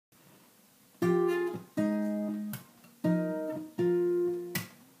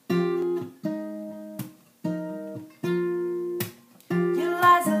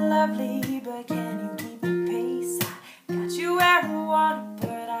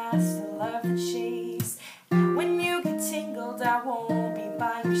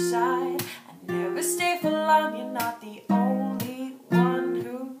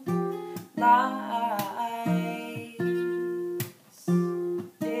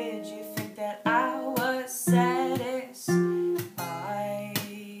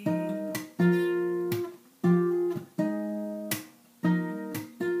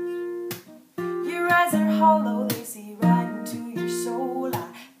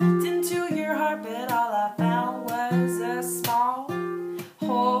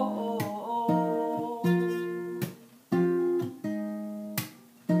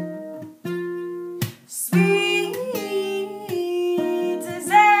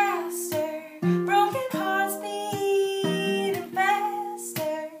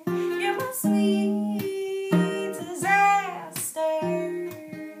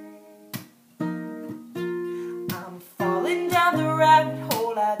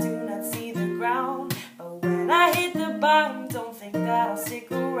I'll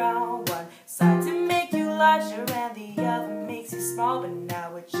stick around. One side to make you larger and the other makes you small. But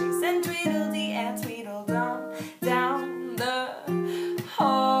now we're chasing Tweedledee and Tweedledum down the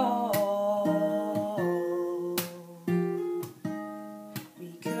hall.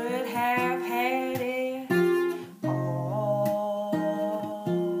 We could have had it all.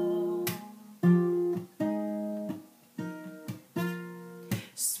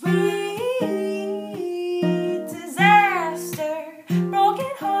 Sweet disaster, broken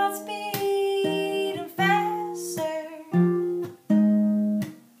hearts beating faster.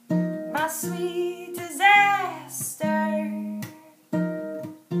 My sweet disaster.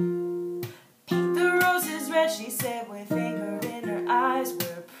 Paint the roses red, she said with anger in her eyes.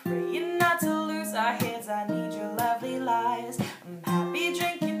 We're praying not to lose our heads, I need your lovely lies. I'm happy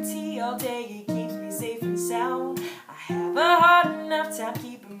drinking tea all day, it keeps me safe and sound. I have a hard enough time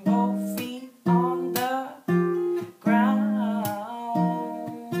keeping both feet on the ground.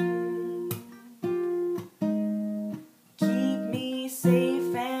 Keep me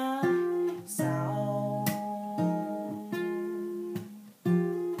safe and sound.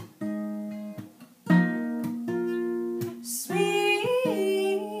 Sweet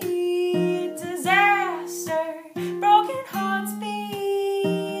disaster, broken hearts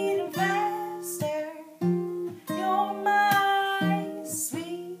beating faster. You're my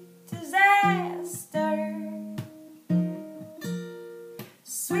sweet disaster.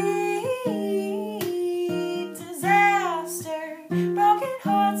 Sweet disaster, broken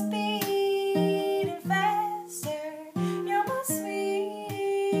hearts beating faster. You're my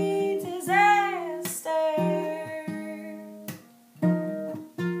sweet disaster.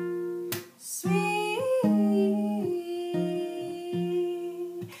 Sweet,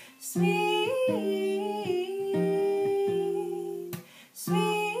 sweet,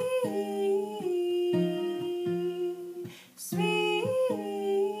 sweet, sweet.